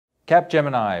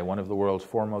Capgemini, one of the world's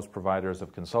foremost providers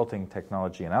of consulting,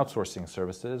 technology, and outsourcing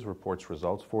services, reports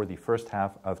results for the first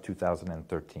half of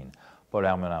 2013. Paul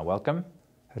Hermelin, welcome.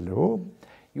 Hello.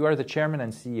 You are the chairman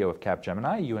and CEO of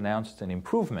Capgemini. You announced an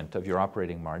improvement of your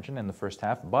operating margin in the first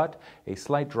half, but a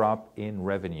slight drop in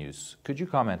revenues. Could you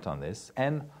comment on this?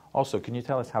 And also, can you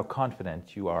tell us how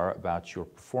confident you are about your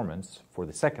performance for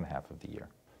the second half of the year?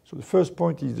 So the first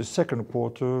point is the second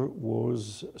quarter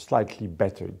was slightly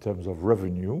better in terms of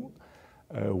revenue.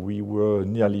 We were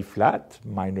nearly flat,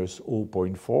 minus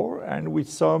 0.4, and with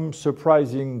some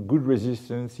surprising good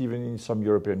resistance even in some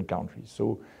European countries.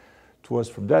 So to us,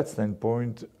 from that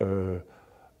standpoint, an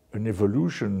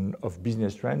evolution of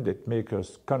business trend that makes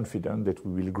us confident that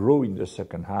we will grow in the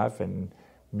second half and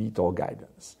meet our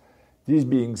guidance. This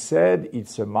being said,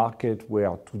 it's a market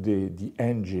where today the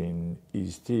engine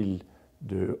is still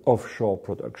the offshore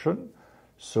production.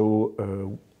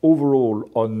 So overall,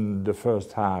 on the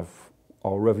first half,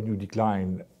 our revenue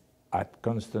declined at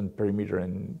constant perimeter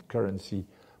and currency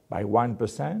by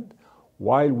 1%,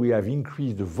 while we have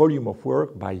increased the volume of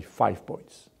work by 5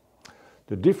 points.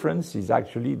 The difference is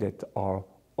actually that our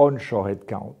onshore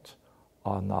headcount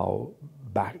are now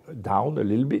back down a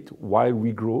little bit, while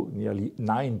we grow nearly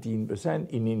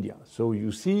 19% in India. So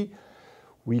you see,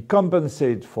 we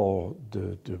compensate for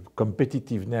the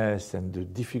competitiveness and the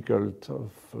difficulties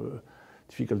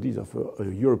of a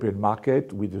European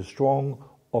market with a strong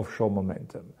offshore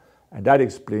momentum. And that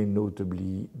explains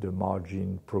notably the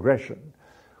margin progression.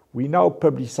 We now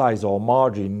publicize our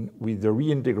margin with the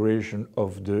reintegration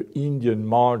of the Indian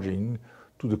margin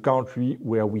to the country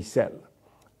where we sell.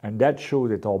 And that shows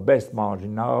that our best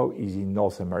margin now is in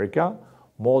North America,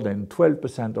 more than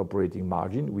 12% operating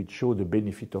margin, which shows the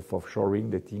benefit of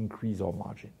offshoring that increase our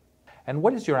margin. And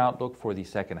what is your outlook for the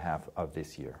second half of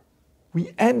this year?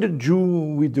 We ended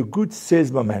June with a good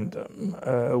sales momentum.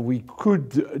 We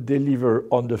could deliver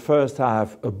on the first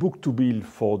half a book-to-bill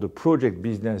for the project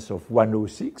business of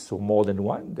 106, so more than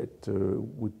one, that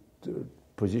would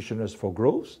position us for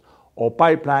growth. Our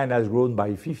pipeline has grown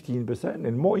by 15%,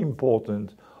 and more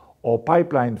important, our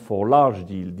pipeline for large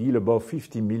deal above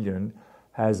 50 million,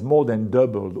 has more than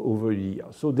doubled over a year.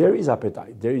 So there is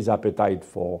appetite. There is appetite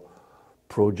for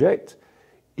project.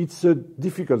 It's a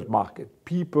difficult market.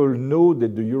 People know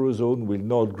that the Eurozone will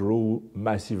not grow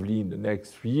massively in the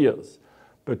next 3 years.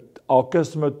 But our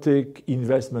customers take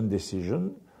investment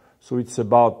decisions. So it's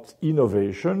about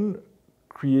innovation,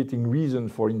 creating reason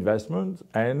for investment,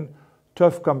 and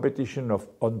tough competition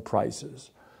on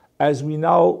prices. As we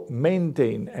now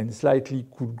maintain and slightly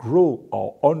could grow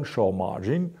our onshore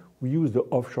margin, we use the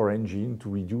offshore engine to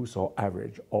reduce our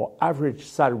average. Our average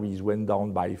salaries went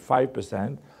down by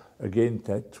 5%, again,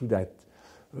 through that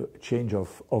change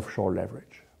of offshore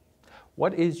leverage.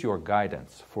 What is your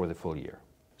guidance for the full year?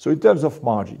 So in terms of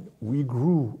margin, we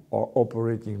grew our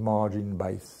operating margin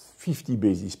by 50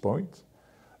 basis points.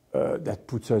 That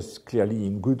puts us clearly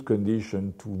in good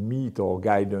condition to meet our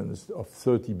guidance of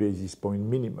 30 basis point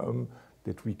minimum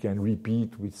that we can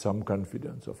repeat with some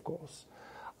confidence, of course.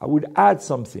 I would add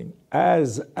something.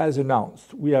 As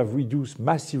announced, we have reduced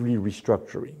massively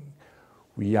restructuring.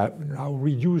 We have now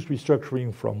reduced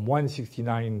restructuring from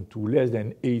 169 to less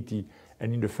than 80,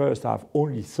 and in the first half,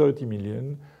 only 30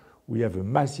 million. We have a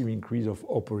massive increase of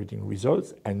operating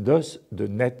results, and thus the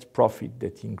net profit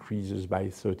that increases by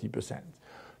 30%.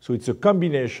 So it's a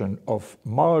combination of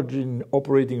margin,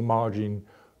 operating margin,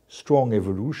 strong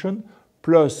evolution,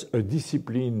 plus a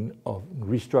discipline of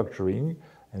restructuring,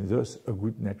 and thus a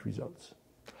good net results.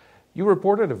 You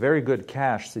reported a very good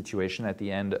cash situation at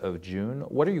the end of June.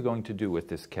 What are you going to do with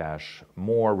this cash?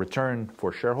 More return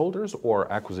for shareholders or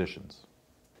acquisitions?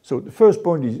 So the first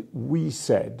point is we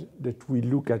said that we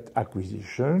look at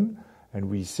acquisition, and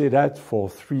we say that for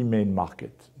 3 main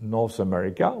markets. North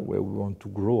America, where we want to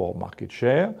grow our market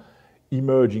share,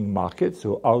 emerging markets,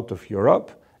 so out of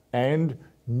Europe, and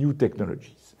new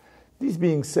technologies. This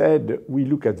being said, we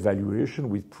look at valuation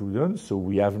with prudence, so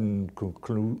we haven't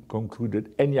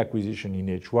concluded any acquisition in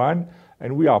H1,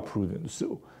 and we are prudent.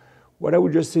 So what I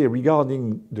would just say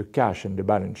regarding the cash and the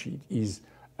balance sheet is,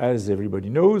 as everybody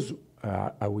knows,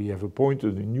 we have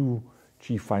appointed a new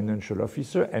chief financial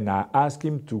officer, and I asked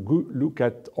him to look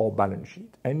at our balance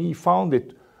sheet. And he found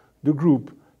that the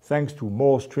group, thanks to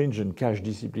more stringent cash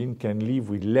discipline, can live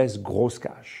with less gross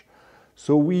cash.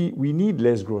 So we need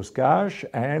less gross cash,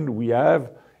 and we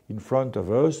have in front of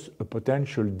us a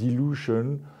potential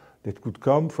dilution that could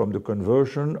come from the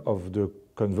conversion of the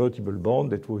convertible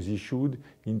bond that was issued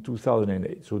in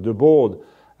 2008. So the board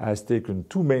has taken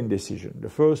 2 main decisions. The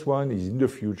first one is in the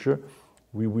future,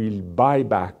 we will buy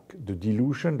back the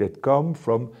dilution that comes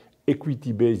from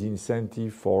equity-based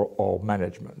incentive for our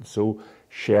management. So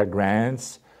share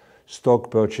grants,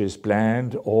 stock purchase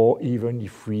plan, or even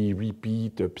if we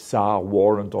repeat a PSAR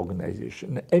warrant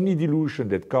organization. Any dilution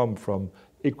that comes from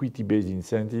equity-based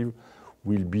incentive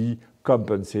will be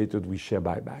compensated with share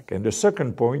buyback. And the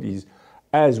second point is,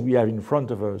 as we have in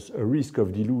front of us a risk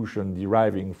of dilution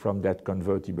deriving from that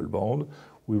convertible bond,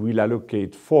 we will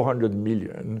allocate 400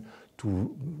 million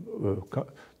to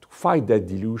fight that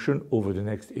dilution over the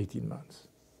next 18 months.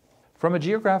 From a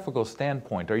geographical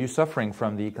standpoint, are you suffering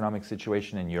from the economic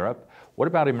situation in Europe? What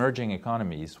about emerging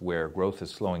economies where growth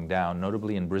is slowing down,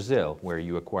 notably in Brazil, where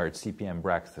you acquired CPM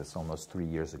Braxis almost 3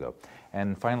 years ago?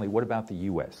 And finally, what about the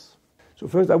US? So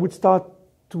first, I would start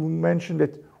to mention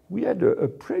that we had a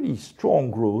pretty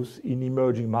strong growth in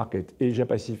emerging markets, Asia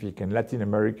Pacific and Latin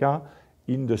America,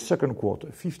 in the second quarter,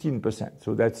 15%.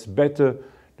 So that's better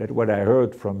than what I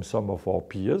heard from some of our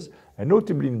peers. And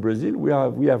notably in Brazil,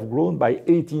 we have grown by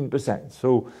 18%.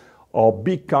 So our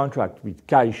big contract with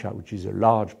Caixa, which is a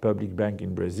large public bank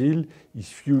in Brazil, is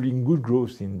fueling good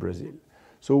growth in Brazil.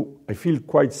 So I feel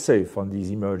quite safe on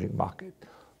these emerging markets.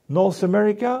 North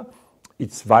America,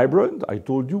 it's vibrant. I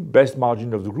told you, best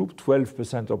margin of the group,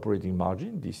 12% operating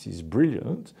margin. This is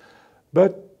brilliant,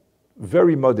 but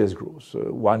very modest growth,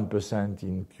 1%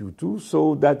 in Q2.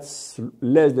 So that's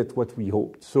less than what we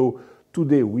hoped. So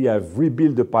today we have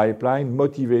rebuilt the pipeline,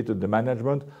 motivated the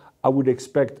management. I would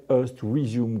expect us to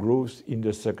resume growth in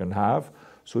the second half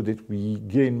so that we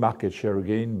gain market share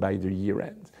again by the year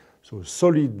end. So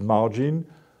solid margin,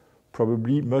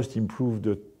 probably must improve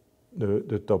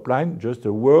the top line. Just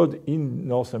a word, in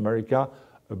North America,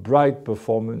 a bright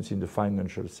performance in the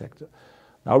financial sector.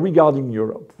 Now, regarding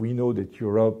Europe, we know that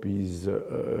Europe is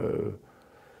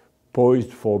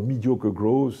poised for mediocre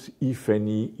growth, if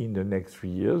any, in the next 3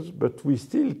 years, but we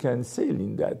still can sail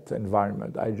in that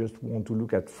environment. I just want to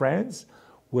look at France,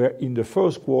 where in the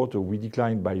first quarter we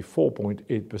declined by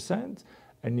 4.8%,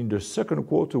 and in the second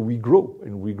quarter we grow,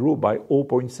 and we grow by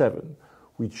 0.7%,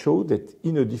 which show that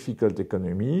in a difficult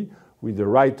economy, with the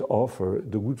right offer,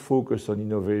 the good focus on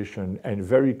innovation, and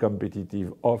very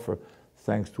competitive offer,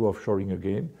 thanks to offshoring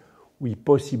again, we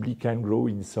possibly can grow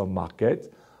in some markets.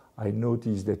 I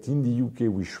noticed that in the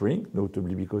UK we shrink,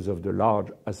 notably because of the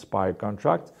large Aspire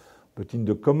contract, but in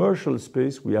the commercial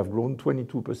space we have grown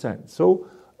 22%. So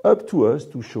up to us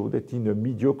to show that in a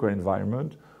mediocre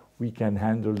environment we can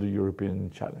handle the European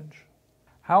challenge.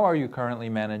 How are you currently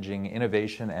managing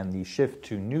innovation and the shift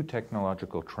to new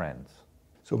technological trends?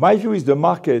 So my view is the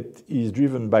market is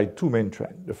driven by two main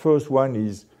trends. The first one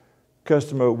is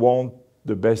customers want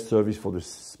the best service for the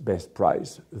best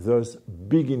price. Thus,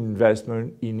 big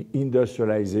investment in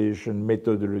industrialization,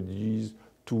 methodologies,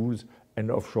 tools, and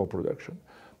offshore production.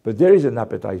 But there is an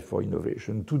appetite for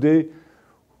innovation. Today,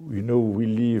 we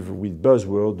live with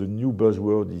buzzword. The new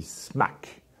buzzword is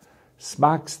SMAC.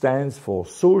 SMAC stands for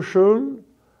social,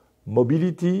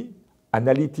 mobility,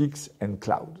 analytics, and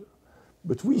cloud.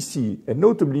 But we see, and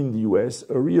notably in the US,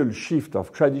 a real shift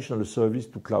of traditional service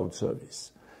to cloud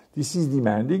service. This is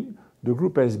demanding. The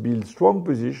group has built strong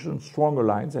positions, strong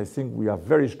alliance. I think we are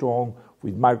very strong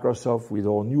with Microsoft, with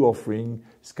our new offering,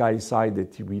 SkySide,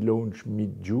 that we launched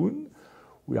mid-June.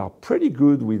 We are pretty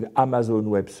good with Amazon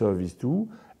Web Service too,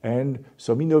 and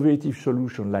some innovative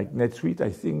solutions like NetSuite. I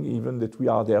think even that we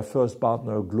are their first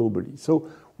partner globally. So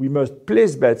we must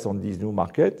place bets on this new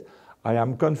market. I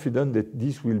am confident that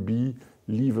this will be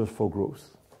levers for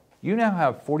growth. You now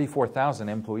have 44,000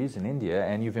 employees in India,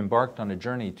 and you've embarked on a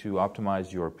journey to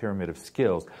optimize your pyramid of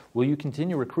skills. Will you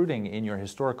continue recruiting in your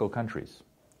historical countries?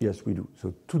 Yes, we do.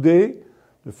 So today,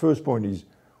 the first point is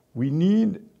we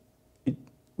need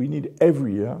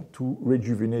every year to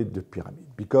rejuvenate the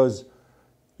pyramid, because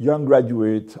young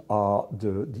graduates are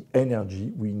the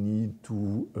energy we need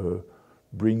to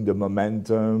bring the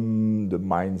momentum, the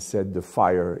mindset, the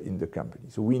fire in the company.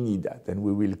 So we need that, and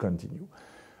we will continue.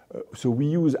 So we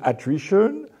use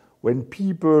attrition. When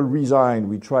people resign,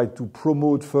 we try to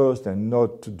promote first and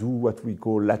not to do what we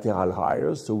call lateral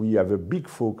hires. So we have a big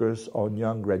focus on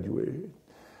young graduates.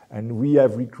 And we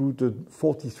have recruited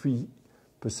 43%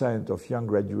 of young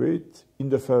graduates in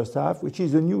the first half, which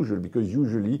is unusual because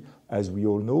usually, as we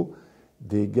all know,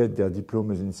 they get their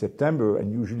diplomas in September,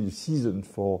 and usually the season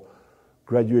for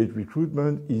graduate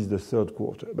recruitment is the third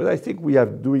quarter. But I think we are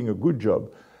doing a good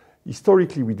job.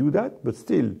 Historically, we do that, but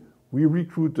still, we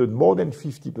recruited more than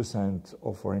 50%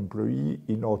 of our employees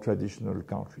in our traditional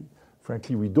country.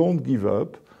 Frankly, we don't give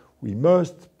up. We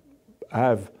must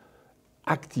have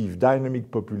active, dynamic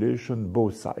population,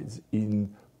 both sides,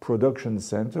 in production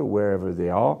center, wherever they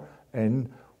are,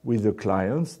 and with the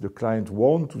clients. The clients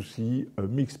want to see a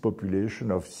mixed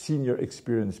population of senior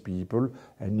experienced people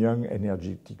and young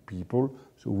energetic people.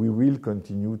 So we will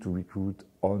continue to recruit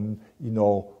in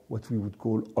our what we would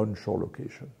call onshore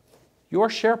location. Your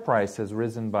share price has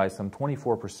risen by some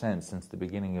 24% since the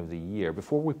beginning of the year.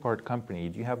 Before we part company,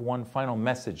 do you have one final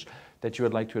message that you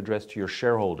would like to address to your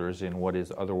shareholders in what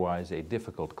is otherwise a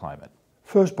difficult climate?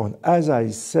 First point, as I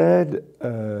said,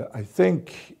 I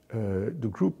think the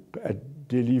group had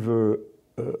delivered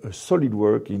a solid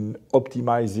work in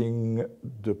optimizing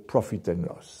the profit and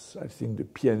loss. I think the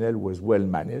P&L was well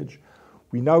managed.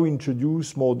 We now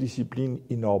introduce more discipline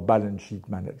in our balance sheet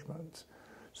management.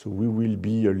 So we will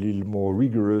be a little more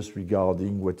rigorous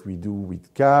regarding what we do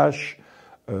with cash,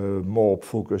 more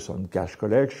focus on cash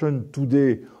collection.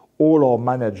 Today, all our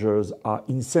managers are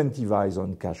incentivized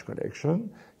on cash collection.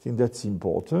 I think that's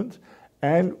important.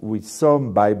 And with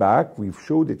some buyback, we've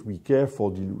showed that we care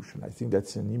for dilution. I think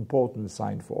that's an important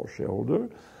sign for our shareholder.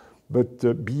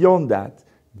 But beyond that,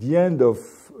 the end of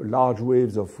large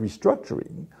waves of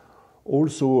restructuring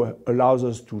also allows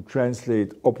us to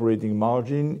translate operating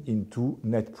margin into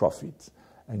net profit.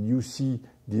 And you see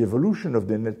the evolution of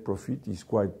the net profit is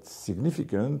quite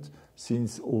significant.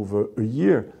 Since over a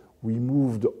year, we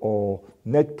moved our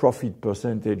net profit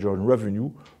percentage on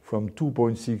revenue from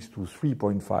 2.6 to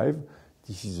 3.5.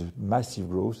 This is a massive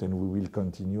growth, and we will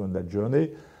continue on that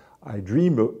journey. I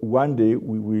dream one day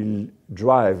we will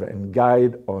drive and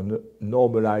guide on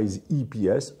normalized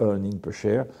EPS, earning per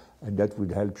share, and that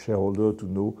would help shareholders to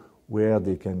know where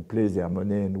they can place their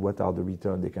money and what are the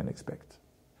returns they can expect.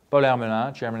 Paul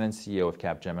Hermelin, Chairman and CEO of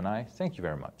Capgemini, thank you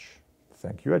very much.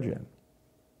 Thank you, Adrian.